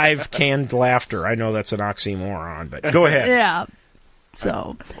a live canned laughter. I know that's an oxymoron, but go ahead. Yeah.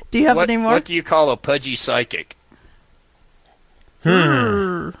 So, do you have any more? What do you call a pudgy psychic?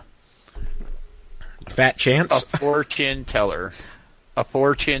 Fat chance? A fortune teller. A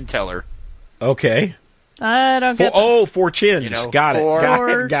fortune teller. Okay. I don't get that. Four chins. Got it.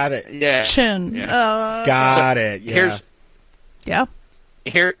 Yeah. Chin. Yeah. Got it. Yeah.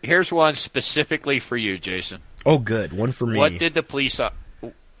 Here's one specifically for you, Jason. Oh, good. One for me. What did the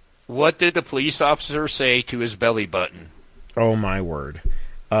police officer say to his belly button? Oh, my word.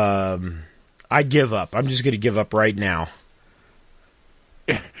 I give up. I'm just going to give up right now.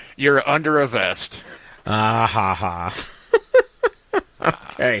 You're under a vest. Ha ha.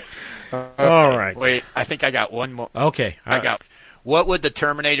 Okay. All right. Wait, I think I got one more. Okay. What would the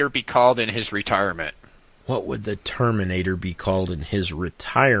Terminator be called in his retirement? What would the Terminator be called in his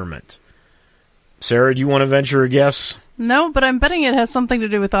retirement? Sarah, do you want to venture a guess? No, but I'm betting it has something to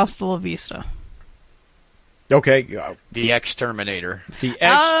do with Hasta La Vista. Okay. The Exterminator. The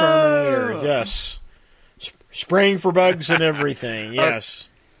Exterminator, yes. Spraying for bugs and everything, yes.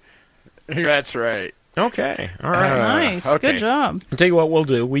 That's right. Okay, all right. Nice, okay. Good job. I'll tell you what we'll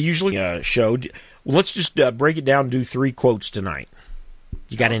do. We usually show... Let's just break it down and do 3 quotes tonight.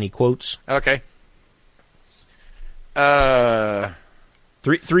 You got any quotes? Okay. 3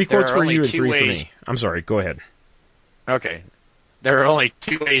 quotes for you and 3 for me. I'm sorry, go ahead. Okay. There are only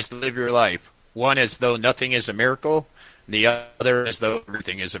 2 ways to live your life. One is though nothing is a miracle. The other is though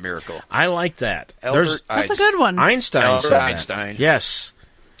everything is a miracle. I like that. That's a good one. Einstein said that. Yes.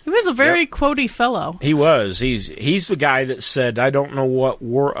 He was a very quotey fellow. He was. He's the guy that said, I don't know what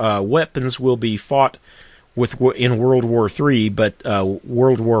weapons will be fought with in World War III, but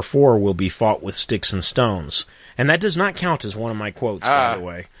World War IV will be fought with sticks and stones. And that does not count as one of my quotes, by the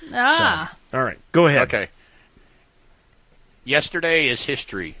way. So, all right, go ahead. Okay. Yesterday is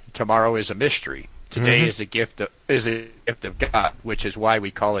history. Tomorrow is a mystery. Today is a gift of God, which is why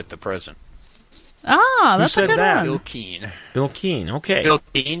we call it the present. That's a good one. Bill Keane. Bill Keane, okay. Bill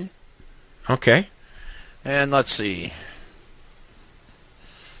Keane. Okay. And let's see.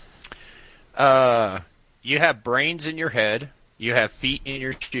 You have brains in your head. You have feet in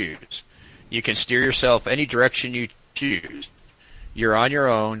your shoes. You can steer yourself any direction you choose. You're on your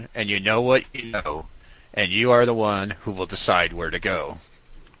own, and you know what you know. And you are the one who will decide where to go.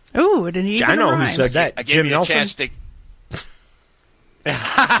 Ooh, didn't he? I know who said that. I Jim gave you Nelson. A chance to...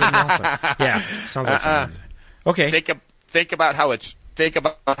 Yeah, sounds like something. Okay. Think about how it's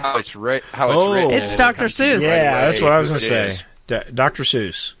written. It's Dr. Seuss. Yeah, that's what I was going to say. Dr.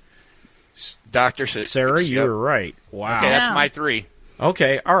 Seuss. Dr. Seuss. Sarah, you were right. Wow. Okay, that's my 3.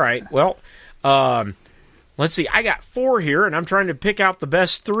 Okay, all right. Well, let's see. I got 4 here, and I'm trying to pick out the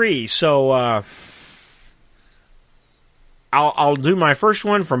best 3. So I'll do my first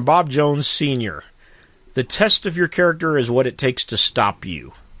one from Bob Jones Sr. The test of your character is what it takes to stop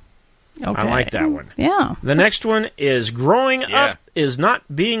you. Okay. I like that one. Yeah. The next one is growing up is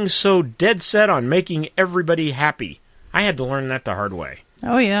not being so dead set on making everybody happy. I had to learn that the hard way.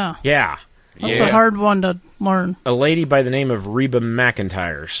 Oh, yeah. Yeah. That's a hard one to learn. A lady by the name of Reba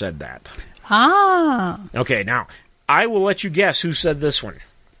McEntire said that. Ah. Okay, now, I will let you guess who said this one,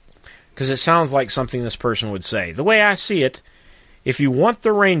 because it sounds like something this person would say. The way I see it, if you want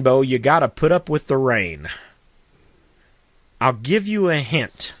the rainbow, you gotta put up with the rain. I'll give you a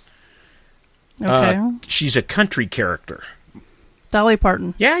hint. Okay. She's a country character. Dolly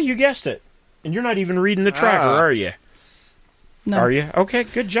Parton. Yeah, you guessed it. And you're not even reading the tracker, are you? No. Are you? Okay,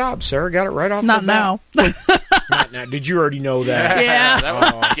 good job, Sarah. Got it right off Not the bat. now. Not now. Did you already know that? Yeah.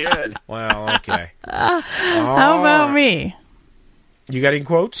 That was good. Well, okay. How about me? You got any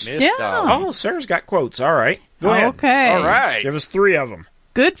quotes? Miss Yeah. Dolly. Oh, Sarah's got quotes. All right. Go ahead. Okay. All right. Give us 3 of them.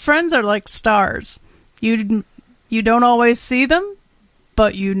 Good friends are like stars. You don't always see them,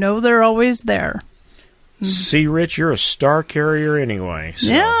 but you know they're always there. See, Rich, you're a star carrier anyway. So.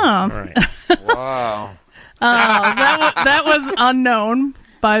 Yeah. All right. Wow. That was unknown,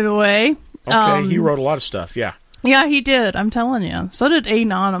 by the way. Okay, he wrote a lot of stuff, yeah. Yeah, he did. I'm telling you. So did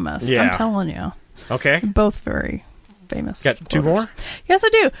Anonymous. Yeah. I'm telling you. Okay. Both very famous. Got 2 more? Yes, I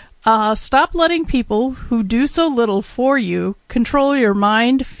do. Stop letting people who do so little for you control your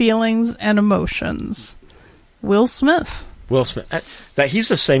mind, feelings, and emotions. Will Smith. Will Smith. That he's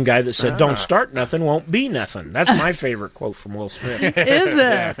the same guy that said, "Don't start nothing, won't be nothing." That's my favorite quote from Will Smith. Is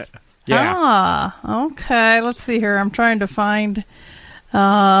it? Yeah. Ah, okay. Let's see here. I'm trying to find.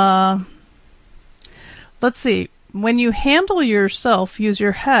 Let's see. When you handle yourself, use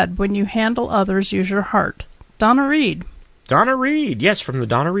your head. When you handle others, use your heart. Donna Reed. Donna Reed, yes, from the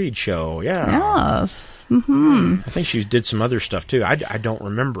Donna Reed Show, yeah. Yes. Mm-hmm. I think she did some other stuff, too. I don't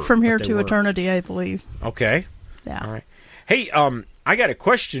remember. From Here what they to were. Eternity, I believe. Okay. Yeah. All right. Hey, I got a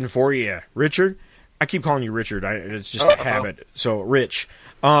question for you, Richard. I keep calling you Richard. It's just a habit. So, Rich.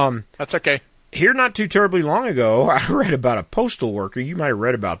 That's okay. Here not too terribly long ago, I read about a postal worker, you might have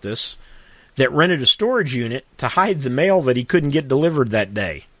read about this, that rented a storage unit to hide the mail that he couldn't get delivered that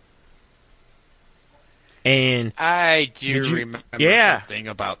day. And I do remember something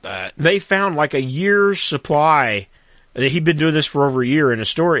about that. They found like a year's supply. He'd been doing this for over a year in a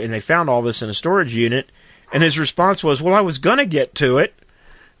storage, and they found all this in a storage unit. And his response was, "Well, I was gonna get to it."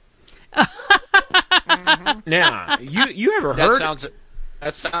 Now, you ever heard?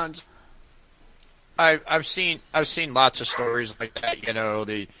 That sounds. I've seen lots of stories like that. You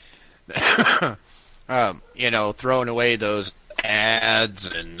know throwing away those ads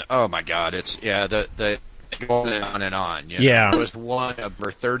and oh my God, it's the going on and on. You know? Yeah, it was one of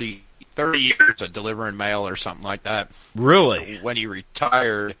 30 years of delivering mail or something like that. Really? When he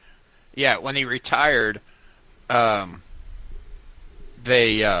retired, he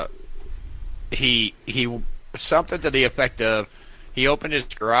something to the effect of he opened his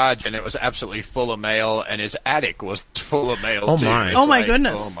garage and it was absolutely full of mail, and his attic was full of mail too. My! Oh my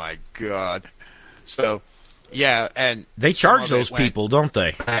goodness! Oh my God! So yeah, and they charge those people, don't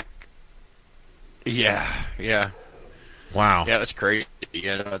they? Yeah. Wow. Yeah, that's crazy.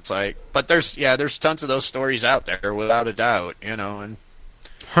 You know, it's like, but there's tons of those stories out there without a doubt. You know, and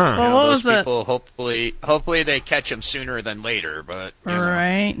well, what those was people hopefully they catch them sooner than later. But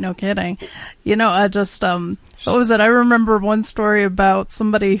right, no kidding. You know, I just what was it? I remember one story about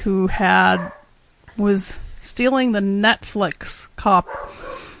somebody who was stealing the Netflix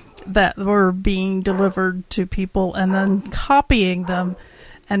that were being delivered to people and then copying them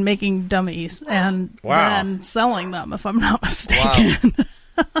and making dummies and then selling them, if I'm not mistaken.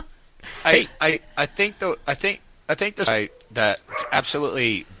 Wow. I think this that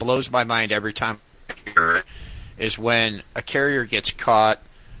absolutely blows my mind every time I hear it is when a carrier gets caught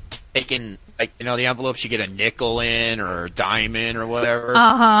taking, like, you know, the envelopes you get a nickel in or a dime in or whatever.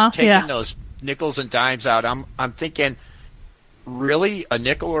 Taking those nickels and dimes out. I'm thinking, really, a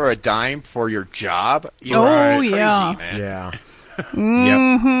nickel or a dime for your job? Crazy, man. Yeah.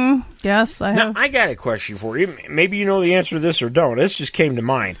 Mm-hmm. Yep. Yes, I have. Now, I got a question for you. Maybe you know the answer to this or don't. This just came to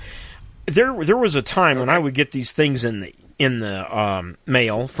mind. There was a time when I would get these things in the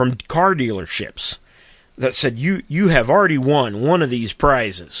mail from car dealerships. that said, you have already won one of these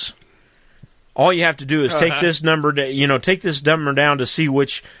prizes. All you have to do is take this number down to see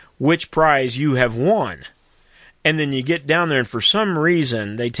which prize you have won. And then you get down there, and for some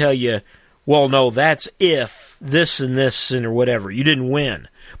reason they tell you, well, no, that's if this and or whatever. You didn't win.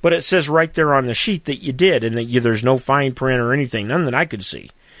 But it says right there on the sheet that you did, and that there's no fine print or anything, none that I could see.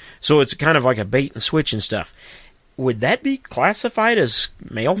 So it's kind of like a bait and switch and stuff. Would that be classified as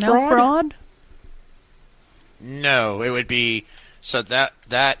mail fraud? Mail fraud? No, it would be... So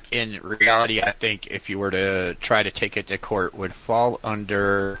that in reality, I think, if you were to try to take it to court, would fall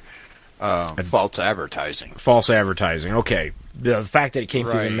under false advertising. False advertising, okay. The fact that it came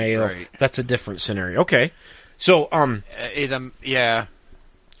through the mail, that's a different scenario. Okay. So, yeah.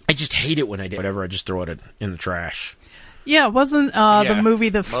 I just hate it when I do whatever, I just throw it in the trash. Yeah, wasn't the movie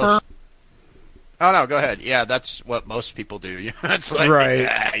The Firm? Oh, no, go ahead. Yeah, that's what most people do. It's like,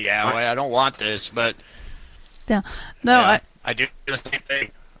 well, I don't want this, but... Yeah. No, I do the same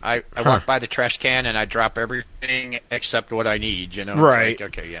thing. I walk by the trash can and I drop everything except what I need, Right. It's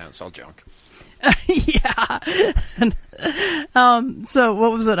like, okay, yeah, it's all junk. Yeah. So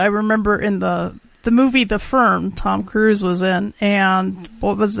what was it? I remember in the movie The Firm, Tom Cruise was in, and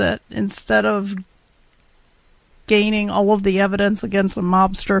what was it? Instead of gaining all of the evidence against a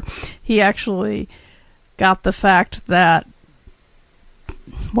mobster, he actually got the fact that,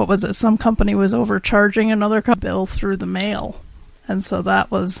 what was it? Some company was overcharging another bill through the mail. And so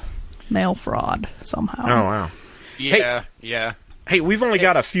that was mail fraud somehow. Oh, wow. Yeah. Hey, we've only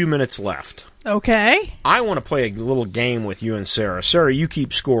got a few minutes left. Okay. I want to play a little game with you and Sarah. Sarah, you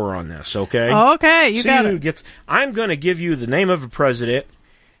keep score on this, okay? Okay, you got it. I'm going to give you the name of a president,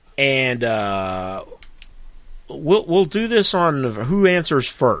 and we'll do this on who answers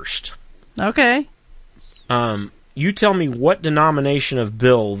first. Okay. You tell me what denomination of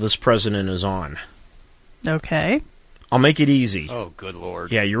bill this president is on. Okay. I'll make it easy. Oh, good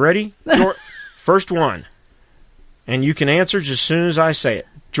Lord. Yeah, you ready? First one. And you can answer just as soon as I say it.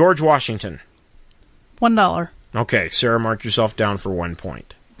 George Washington. $1. Okay, Sarah, mark yourself down for 1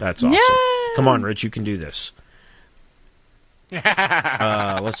 point. That's awesome. Yay! Come on, Rich, you can do this.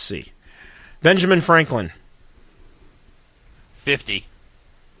 Let's see. Benjamin Franklin. 50.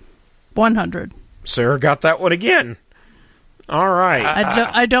 100. Sarah got that one again. All right.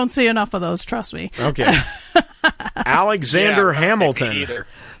 I don't see enough of those, trust me. Okay. Alexander Hamilton. Either.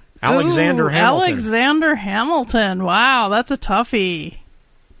 Alexander Hamilton. Alexander Hamilton. Wow, that's a toughie.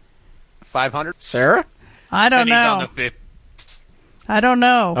 500. Sarah? I don't and know. He's on the 5th. I don't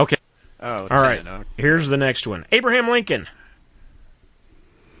know. Okay. Oh, all right. Here's the next one. Abraham Lincoln.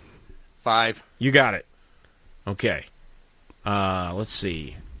 5. You got it. Okay. Let's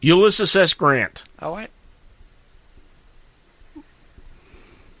see. Ulysses S. Grant. Oh, what?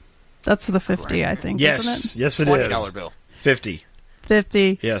 That's the 50, I think, yes. isn't it? Yes, it $20 is. bill. 50.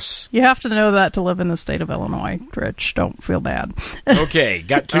 50. Yes. You have to know that to live in the state of Illinois, Rich. Don't feel bad. Okay,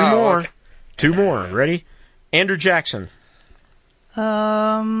 got two more. Okay. Two more. Ready? Andrew Jackson.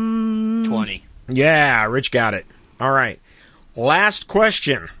 20. Yeah, Rich got it. All right. Last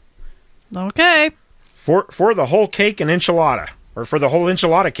question. Okay. For the whole cake and enchilada, or for the whole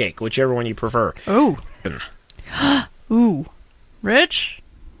enchilada cake, whichever one you prefer. Ooh. Ooh. Rich?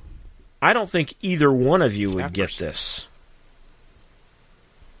 I don't think either one of you would get this.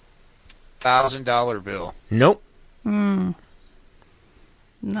 $1,000 bill. Nope. No.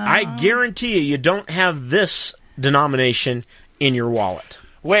 I guarantee you don't have this denomination in your wallet.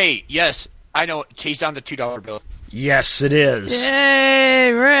 Wait, yes, I know. He's on the $2 bill. Yes, it is.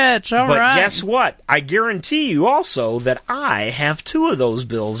 Yay, Rich. All right. But guess what? I guarantee you also that I have two of those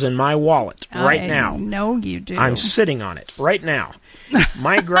bills in my wallet right now. No, you do. I'm sitting on it right now.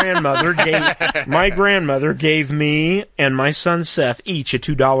 My grandmother gave me and my son Seth each a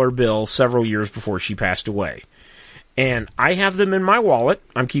 $2 bill several years before she passed away. And I have them in my wallet.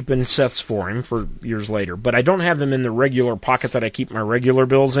 I'm keeping Seth's for him for years later. But I don't have them in the regular pocket that I keep my regular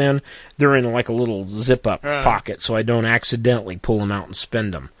bills in. They're in like a little zip-up pocket, so I don't accidentally pull them out and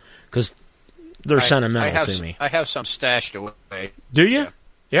spend them. Because they're sentimental to me. I have some stashed away. Do you?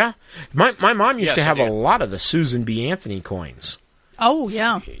 Yeah. My mom used to have I a do. lot of the Susan B. Anthony coins. Oh,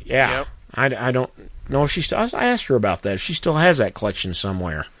 yeah. Yeah. Yep. I don't know if she still... I asked her about that. She still has that collection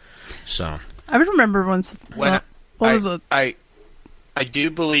somewhere. So... I remember once... When what was it? I do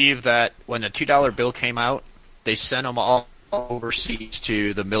believe that when the $2 bill came out, they sent them all overseas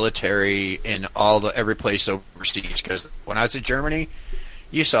to the military in every place overseas. Because when I was in Germany,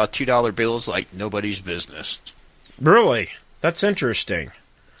 you saw $2 bills like nobody's business. Really? That's interesting.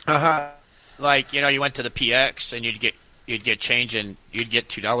 Like, you went to the PX and you'd get change and you'd get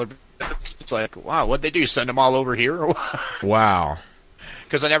 $2 bills. It's like, wow, what'd they do? Send them all over here? Wow.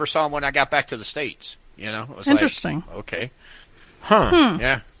 Because I never saw them when I got back to the States. You know, it was Interesting. Like, okay, Huh.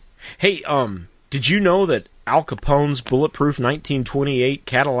 yeah. Hey, did you know that Al Capone's bulletproof 1928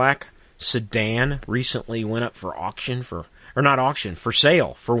 Cadillac sedan recently went up for for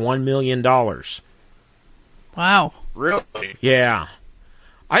sale for $1 million? Wow. Really? Yeah.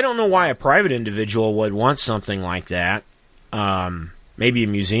 I don't know why a private individual would want something like that. Maybe a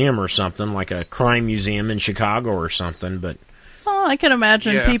museum or something, like a crime museum in Chicago or something, but... Well, I can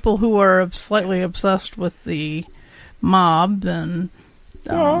imagine people who are slightly obsessed with the mob and...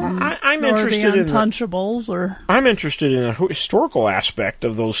 I'm or interested the in Untouchables, I'm interested in the historical aspect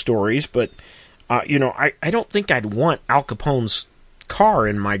of those stories, but I don't think I'd want Al Capone's car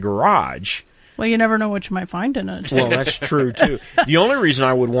in my garage. Well, you never know what you might find in it. Well, that's true too. The only reason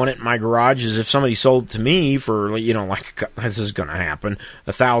I would want it in my garage is if somebody sold it to me for, like this is going to happen,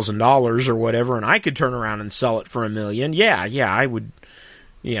 $1,000 or whatever, and I could turn around and sell it for $1 million. Yeah, I would.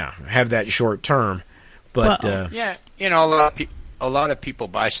 Yeah, have that short term, but yeah, a lot of people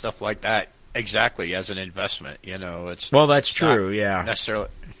buy stuff like that exactly as an investment. It's that's true. Yeah, necessarily.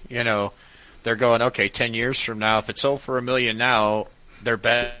 They're going, okay, 10 years from now, if it sold for $1 million now, they're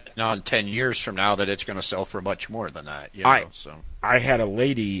betting on 10 years from now that it's going to sell for much more than that. I had a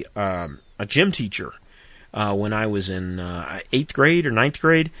lady, a gym teacher, when I was in 8th grade or 9th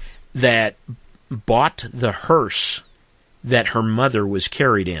grade, that bought the hearse that her mother was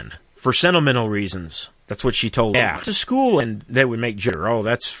carried in for sentimental reasons. That's what she told me. To school, and they would make jokes. Oh,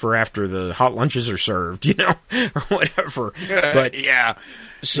 that's for after the hot lunches are served, or whatever. But yeah,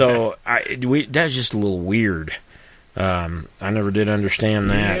 so that's just a little weird. I never did understand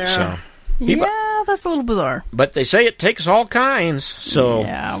that. Yeah. So that's a little bizarre. But they say it takes all kinds. So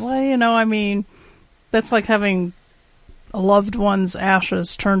yeah, well, that's like having a loved one's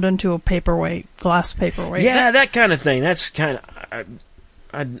ashes turned into a glass paperweight. Yeah, that kind of thing. That's kind of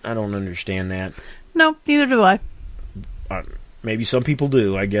I don't understand that. No, neither do I. Maybe some people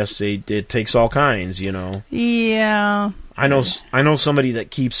do. I guess it takes all kinds, Yeah. I know somebody that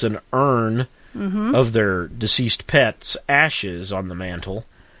keeps an urn of their deceased pet's ashes on the mantle.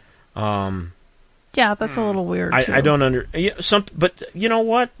 Yeah, that's a little weird. I don't but you know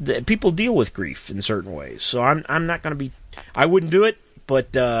what? People deal with grief in certain ways. So I'm not going to be. I wouldn't do it. But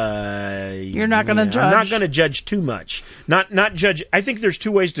you're not going to judge. I'm not going to judge too much. Not judge. I think there's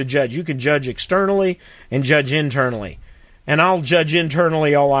two ways to judge. You can judge externally and judge internally. And I'll judge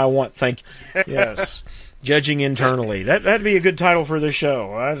internally all I want. Thank you. Yes, judging internally. That'd be a good title for the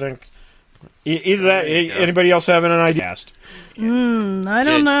show. I think. Either that. Anybody else having an idea? I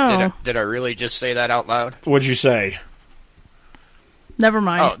don't know. Did I really just say that out loud? What'd you say? Never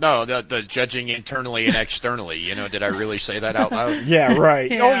mind. Oh, no, the judging internally and externally. Did I really say that out loud? Yeah, right.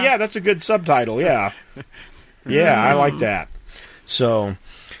 Yeah. Oh, yeah, that's a good subtitle, yeah. Yeah, I like that. So,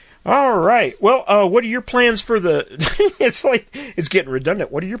 all right. Well, what are your plans for the... it's getting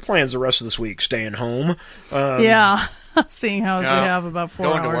redundant. What are your plans the rest of this week? Staying home? Yeah, seeing how we have about 4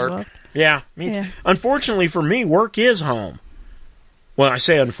 going hours to work. left. Yeah, Unfortunately for me, work is home. Well, I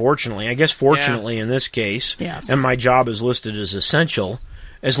say unfortunately. I guess fortunately in this case. Yes. And my job is listed as essential.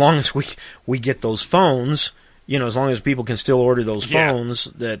 As long as we get those phones, as long as people can still order those phones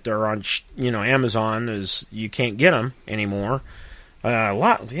that are on, Amazon, as you can't get them anymore. A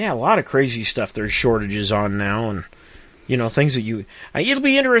lot of crazy stuff there's shortages on now, and things that it'll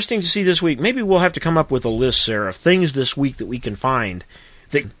be interesting to see this week. Maybe we'll have to come up with a list, Sarah, of things this week that we can find.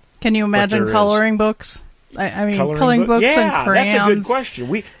 Can you imagine coloring books? I mean, coloring books and crayons. That's a good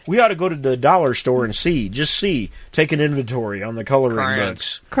question. We ought to go to the dollar store and take an inventory on the coloring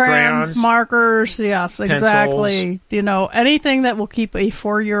books. Crayons, markers, yes, pencils. Exactly. Anything that will keep a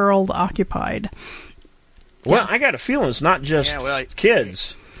 4-year-old occupied. Well, I got a feeling it's not just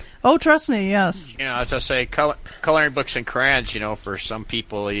kids. Oh, trust me, yes. As I say, coloring books and crayons, for some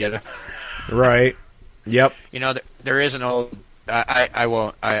people, Right. Yep. There is an old...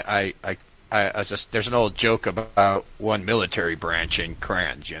 there's an old joke about one military branch in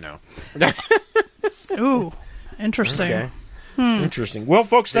crayons, Ooh, interesting. Okay. Interesting. Well,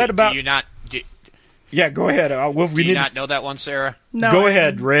 folks, do you not? Yeah, go ahead. Do you not know that one, Sarah? No. Go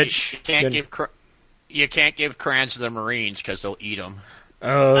ahead, Rich. You can't give crayons to the Marines because they'll eat them.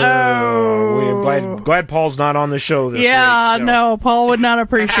 Oh. Glad Paul's not on the show this week. Yeah, no, Paul would not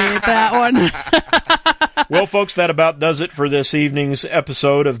appreciate that one. Well, folks, that about does it for this evening's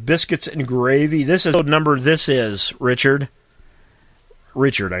episode of Biscuits and Gravy. This is Richard.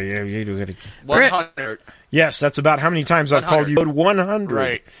 Richard, you 100. Yes, that's about how many times I've called you. 100.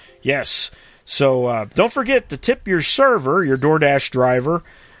 Right. Yes. So don't forget to tip your server, your DoorDash driver.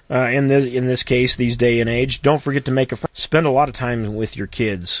 in this case, these day and age. Don't forget to make a friend. Spend a lot of time with your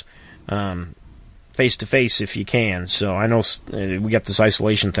kids, face to face if you can. So I know we got this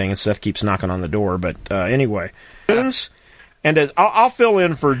isolation thing, and Seth keeps knocking on the door. But anyway, and I'll fill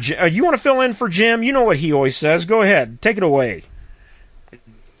in for Jim. You want to fill in for Jim? You know what he always says. Go ahead, take it away.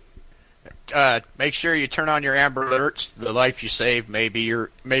 Make sure you turn on your Amber Alerts. The life you save may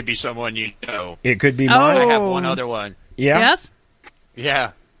be someone you know. It could be mine. I have one other one. Yeah. Yes.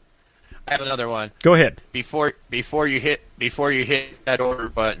 Yeah. I have another one. Go ahead. Before you hit that order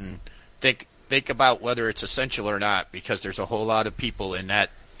button, think about whether it's essential or not, because there's a whole lot of people in that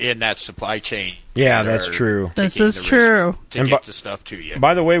supply chain. Yeah, that's true. This is true. To get the stuff to you.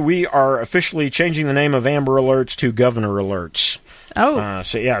 By the way, we are officially changing the name of Amber Alerts to Governor Alerts. Oh.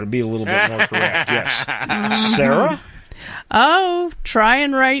 So yeah, to be a little bit more correct. Yes. Sarah? Oh, try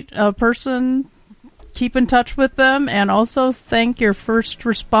and write a person. Keep in touch with them, and also thank your first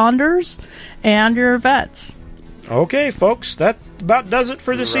responders and your vets. Okay, folks, that about does it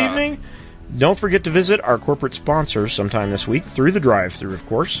for this evening. Don't forget to visit our corporate sponsors sometime this week through the drive-thru, of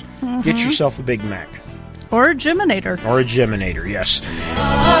course. Get yourself a Big Mac. Or a Geminator. Or a Geminator, yes.